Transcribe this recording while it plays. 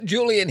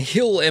Julian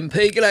Hill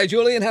MP. G'day,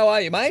 Julian. How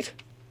are you, mate?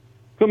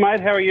 Good,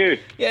 mate. How are you?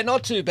 Yeah,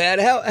 not too bad.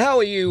 How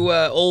are you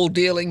all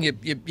dealing?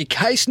 Your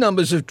case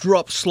numbers have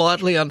dropped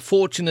slightly,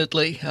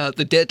 unfortunately.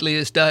 The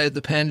deadliest day of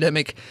the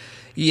pandemic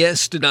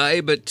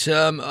yesterday, but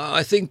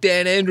I think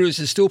Dan Andrews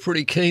is still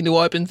pretty keen to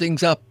open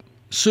things up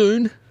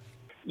soon.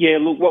 Yeah,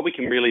 look, what we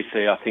can really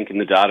see, I think, in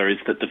the data is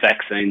that the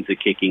vaccines are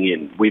kicking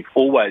in. We've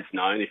always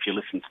known, if you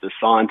listen to the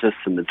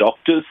scientists and the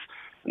doctors,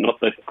 not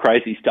the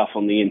crazy stuff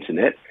on the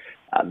internet,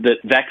 that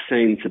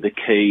vaccines are the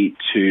key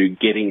to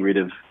getting rid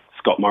of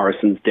Scott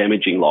Morrison's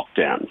damaging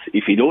lockdowns.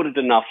 If he'd ordered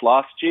enough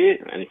last year,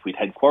 and if we'd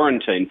had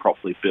quarantine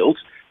properly built,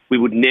 we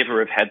would never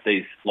have had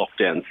these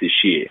lockdowns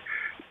this year.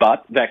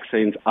 But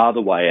vaccines are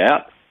the way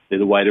out. They're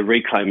the way to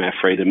reclaim our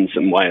freedoms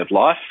and way of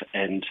life.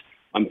 And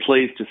I'm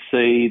pleased to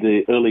see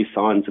the early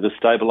signs of a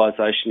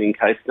stabilisation in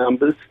case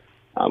numbers.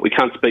 We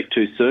can't speak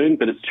too soon,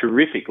 but it's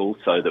terrific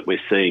also that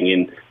we're seeing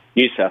in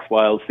New South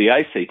Wales, the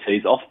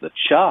ACT's off the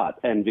chart,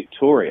 and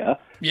Victoria,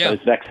 those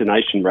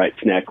vaccination rates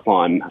now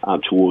climb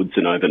towards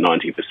and over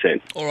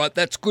 90%. All right,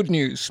 that's good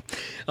news.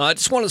 I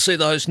just want to see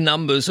those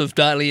numbers of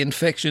daily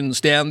infections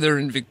down there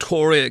in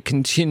Victoria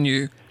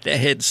continue to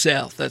head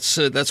south.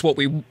 That's what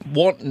we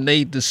want and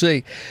need to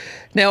see.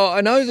 Now,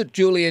 I know that,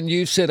 Julian,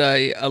 you sent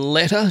a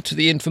letter to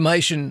the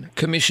Information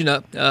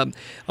Commissioner.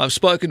 I've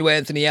spoken to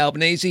Anthony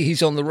Albanese.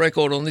 He's on the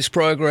record on this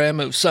program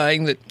of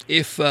saying that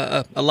if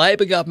a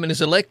Labor government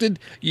is elected,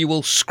 you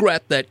will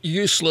scrap that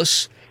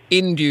useless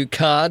Indue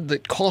card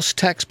that costs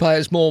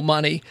taxpayers more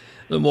money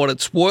than what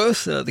it's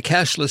worth, the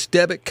cashless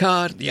debit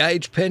card, the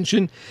age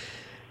pension.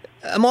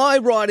 Am I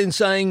right in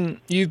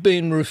saying you've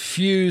been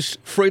refused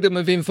Freedom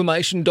of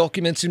Information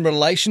documents in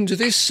relation to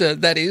this?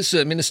 That is,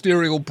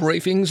 ministerial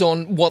briefings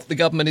on what the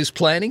government is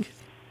planning?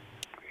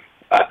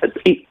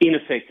 In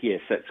effect,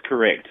 yes, that's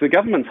correct. The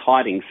government's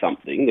hiding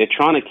something. They're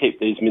trying to keep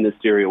these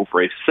ministerial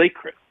briefs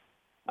secret.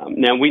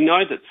 Now, we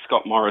know that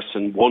Scott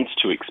Morrison wants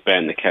to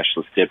expand the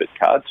cashless debit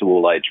card to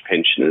all age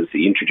pensioners.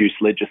 He introduced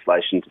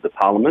legislation to the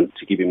Parliament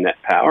to give him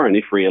that power, and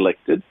if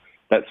re-elected,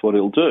 that's what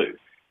he'll do.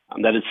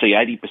 That'd see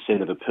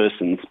 80% of a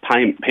person's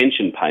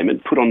pension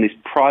payment put on this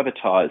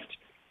privatised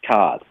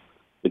card.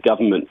 The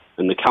government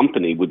and the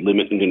company would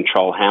limit and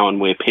control how and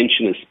where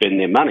pensioners spend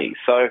their money.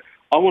 So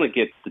I want to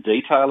get the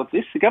detail of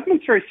this. The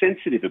government's very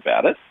sensitive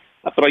about it,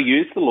 but I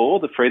used the law,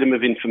 the Freedom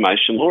of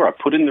Information law. I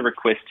put in the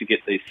request to get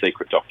these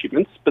secret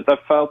documents, but they've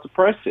failed to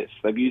process.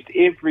 They've used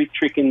every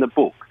trick in the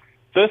book.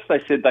 First, they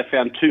said they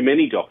found too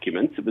many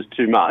documents. It was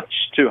too much,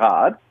 too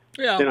hard.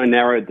 Yeah. Then I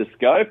narrowed the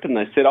scope and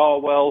they said,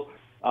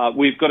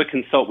 we've got to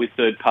consult with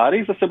third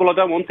parties. I said, well, I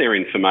don't want their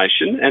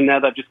information. And now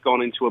they've just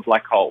gone into a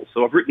black hole.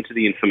 So I've written to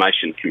the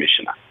Information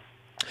Commissioner.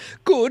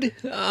 Good.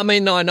 I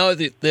mean, I know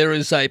that there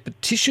is a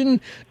petition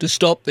to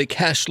stop the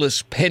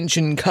cashless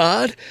pension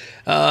card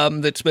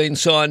that's been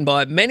signed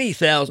by many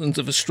thousands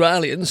of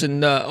Australians,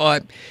 and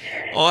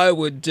I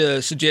would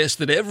suggest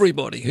that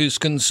everybody who's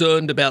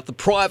concerned about the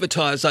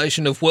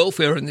privatisation of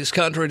welfare in this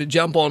country to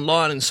jump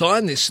online and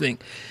sign this thing.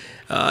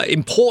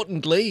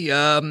 Importantly,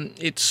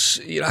 it's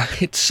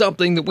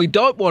something that we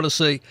don't want to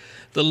see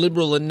the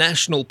Liberal and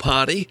National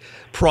Party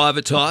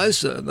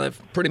privatise.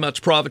 They've pretty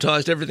much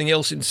privatised everything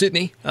else in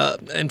Sydney.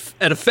 And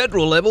at a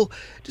federal level,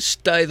 just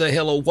stay the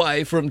hell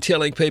away from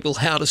telling people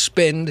how to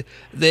spend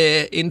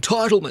their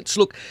entitlements.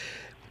 Look,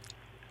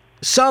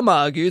 some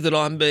argue that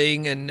I'm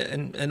being,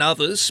 and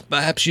others,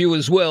 perhaps you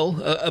as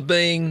well, are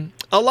being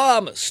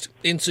alarmist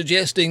in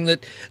suggesting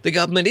that the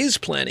government is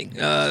planning,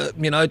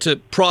 to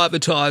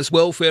privatise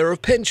welfare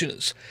of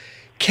pensioners.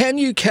 Can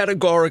you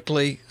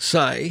categorically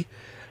say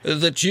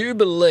that you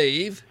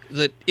believe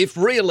that if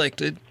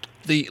re-elected,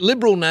 the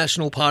Liberal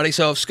National Party,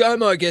 so if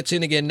ScoMo gets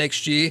in again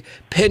next year,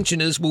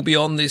 pensioners will be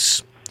on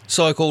this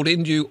so-called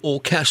Indue or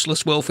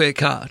cashless welfare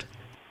card?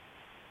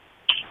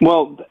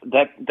 Well,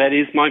 that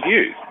is my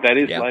view. That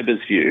is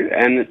Labor's view,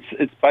 and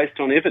it's based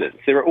on evidence.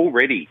 There are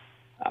already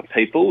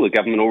the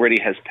government already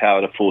has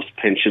power to force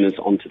pensioners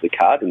onto the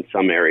card in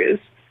some areas.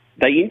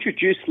 They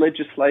introduced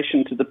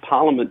legislation to the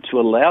Parliament to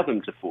allow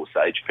them to force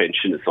age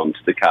pensioners onto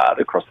the card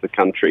across the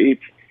country.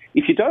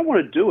 If you don't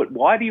want to do it,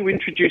 why do you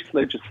introduce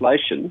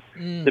legislation?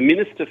 The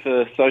Minister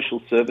for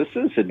Social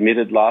Services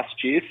admitted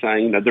last year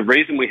saying that the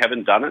reason we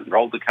haven't done it and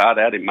rolled the card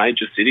out in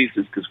major cities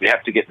is because we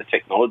have to get the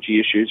technology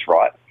issues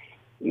right.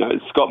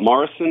 Scott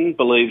Morrison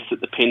believes that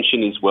the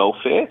pension is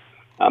welfare,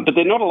 but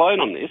they're not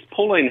alone on this.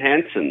 Pauline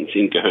Hanson's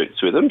in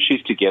cahoots with them.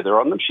 She's together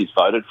on them. She's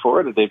voted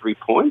for it at every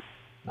point.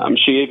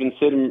 She even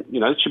said,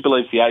 she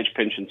believes the age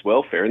pension's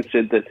welfare and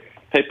said that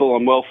people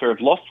on welfare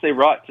have lost their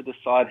right to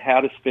decide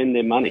how to spend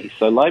their money.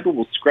 So Labor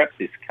will scrap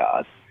this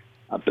card.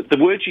 But the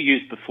word you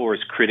used before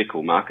is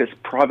critical, Marcus,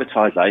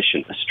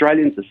 privatisation.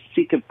 Australians are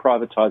sick of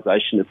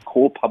privatisation of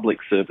core public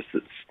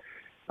services.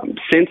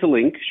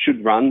 Centrelink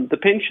should run the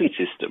pension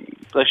system.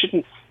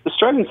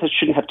 Australians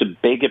shouldn't have to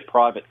beg a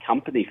private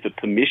company for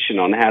permission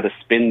on how to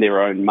spend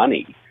their own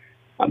money.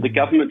 The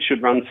government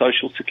should run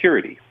social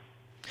security.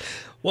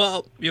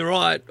 Well, you're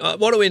right.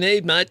 What do we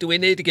need, mate? Do we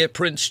need to get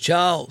Prince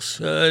Charles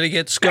to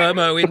get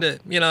ScoMo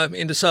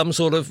into some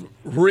sort of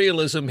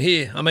realism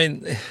here? I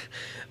mean,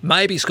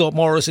 maybe Scott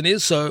Morrison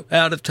is so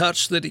out of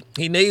touch that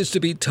he needs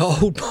to be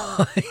told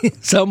by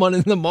someone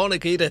in the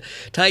monarchy to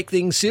take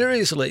things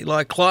seriously,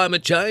 like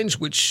climate change,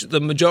 which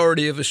the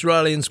majority of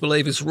Australians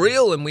believe is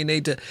real, and we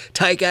need to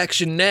take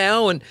action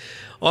now. And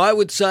I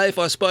would say if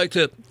I spoke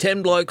to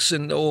 10 blokes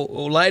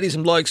or ladies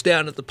and blokes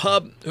down at the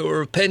pub who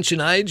are of pension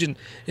age, and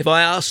if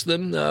I asked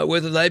them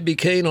whether they'd be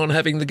keen on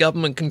having the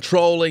government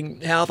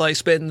controlling how they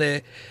spend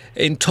their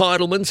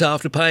entitlements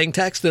after paying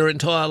tax their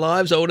entire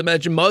lives, I would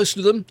imagine most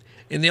of them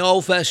in the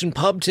old-fashioned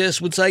pub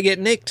test would say get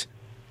nicked.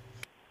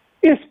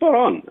 Yeah, spot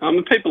on.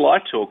 The people I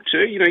talk to,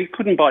 you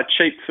couldn't buy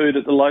cheap food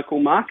at the local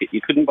market. You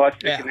couldn't buy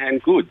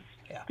second-hand goods.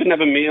 Yeah. Couldn't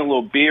have a meal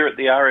or beer at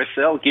the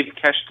RSL, give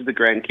cash to the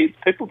grandkids.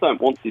 People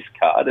don't want this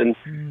card. And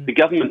the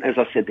government, as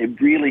I said, they're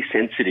really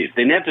sensitive.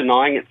 They're now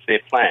denying it's their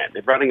plan.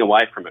 They're running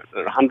away from it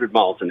at 100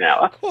 miles an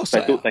hour. Of course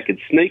they thought they could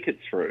sneak it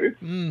through,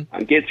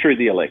 get through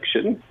the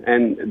election,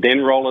 and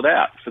then roll it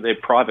out for their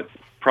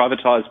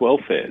privatised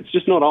welfare. It's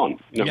just not on.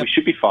 We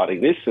should be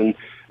fighting this, and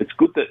it's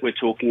good that we're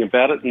talking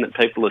about it and that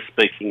people are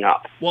speaking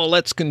up. Well,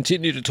 let's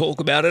continue to talk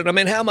about it. I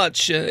mean, how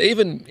much,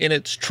 even in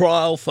its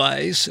trial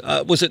phase,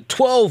 was it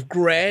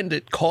 $12,000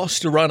 it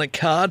cost to run a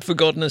card, for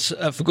goodness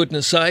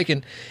sake?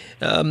 And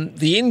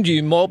the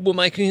Indu mob were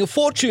making a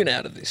fortune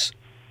out of this.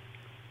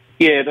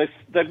 Yeah,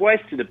 they've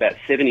wasted about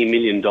 $70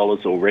 million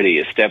already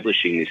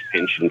establishing this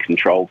pension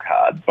control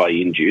card by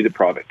Indu, the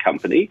private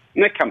company.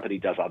 And that company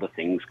does other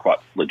things, quite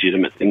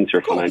legitimate things for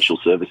a financial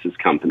services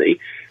company.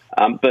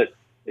 But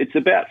it's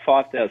about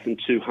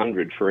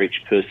 $5,200 for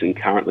each person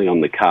currently on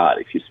the card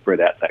if you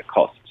spread out that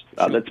cost.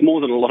 That's more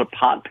than a lot of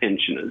part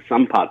pensioners.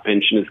 Some part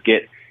pensioners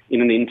get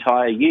in an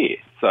entire year.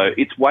 So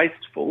it's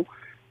wasteful,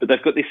 but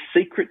they've got this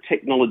secret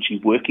technology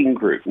working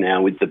group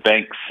now with the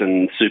banks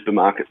and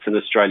supermarkets and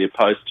Australia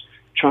Post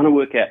trying to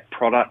work out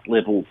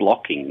product-level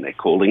blocking, they're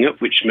calling it,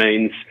 which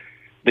means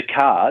the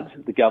card,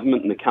 the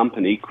government and the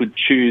company could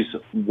choose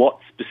what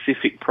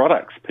specific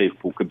products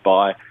people could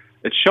buy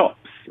at shops.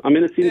 I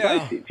mean, it's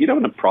invasive. Yeah. You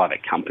don't want a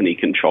private company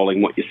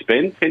controlling what you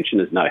spend.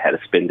 Pensioners know how to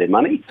spend their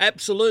money.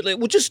 Absolutely.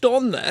 Well, just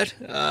on that,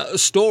 a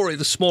story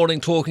this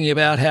morning talking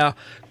about how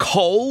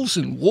Coles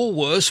and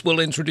Woolworths will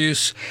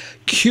introduce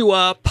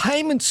QR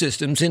payment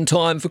systems in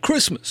time for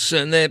Christmas,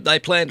 and they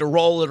plan to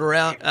roll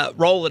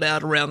it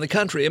out around the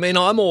country. I mean,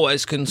 I'm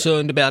always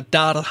concerned about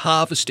data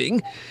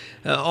harvesting.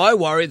 I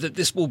worry that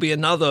this will be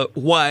another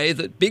way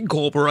that big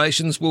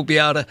corporations will be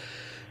able to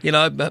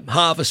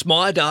harvest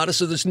my data,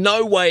 so there's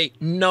no way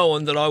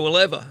knowing that I will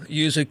ever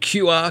use a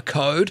QR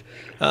code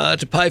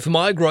to pay for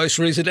my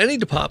groceries at any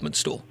department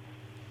store.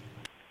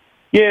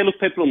 Yeah, look,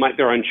 people will make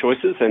their own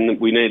choices, and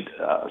we need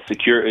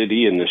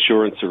security and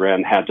assurance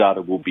around how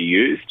data will be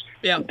used.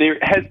 Yeah. There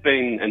has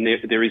been, and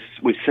there is,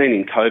 we've seen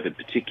in COVID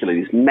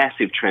particularly, this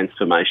massive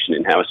transformation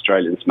in how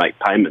Australians make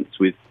payments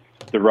with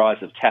the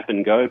rise of tap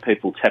and go,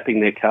 people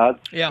tapping their cards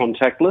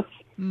contactless.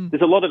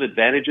 There's a lot of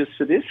advantages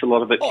to this. A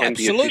lot of it can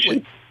be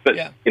efficient. But,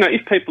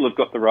 if people have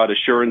got the right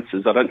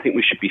assurances, I don't think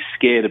we should be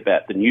scared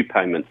about the new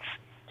payments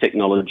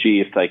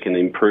technology if they can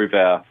improve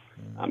our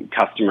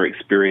customer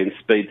experience,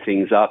 speed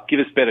things up, give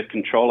us better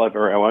control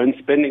over our own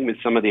spending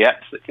with some of the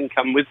apps that can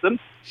come with them.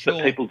 Sure.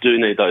 But people do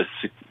need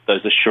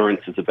those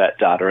assurances about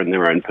data and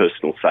their own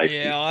personal safety.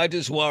 Yeah, I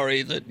just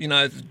worry that,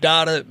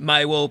 data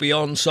may well be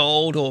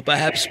on-sold or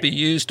perhaps be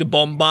used to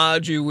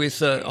bombard you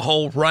with a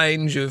whole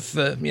range of,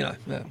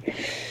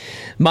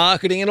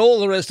 marketing and all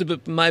the rest of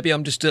it. Maybe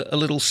I'm just a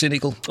little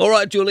cynical. All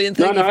right, Julian,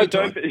 thank you for your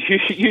time.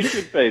 You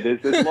should be.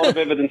 There's a lot of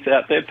evidence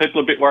out there. People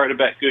are a bit worried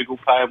about Google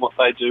Pay and what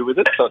they do with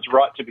it, so it's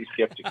right to be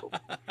sceptical.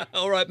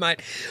 All right,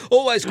 mate.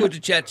 Always good to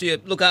chat to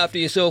you. Look after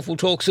yourself. We'll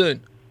talk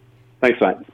soon. Thanks, mate.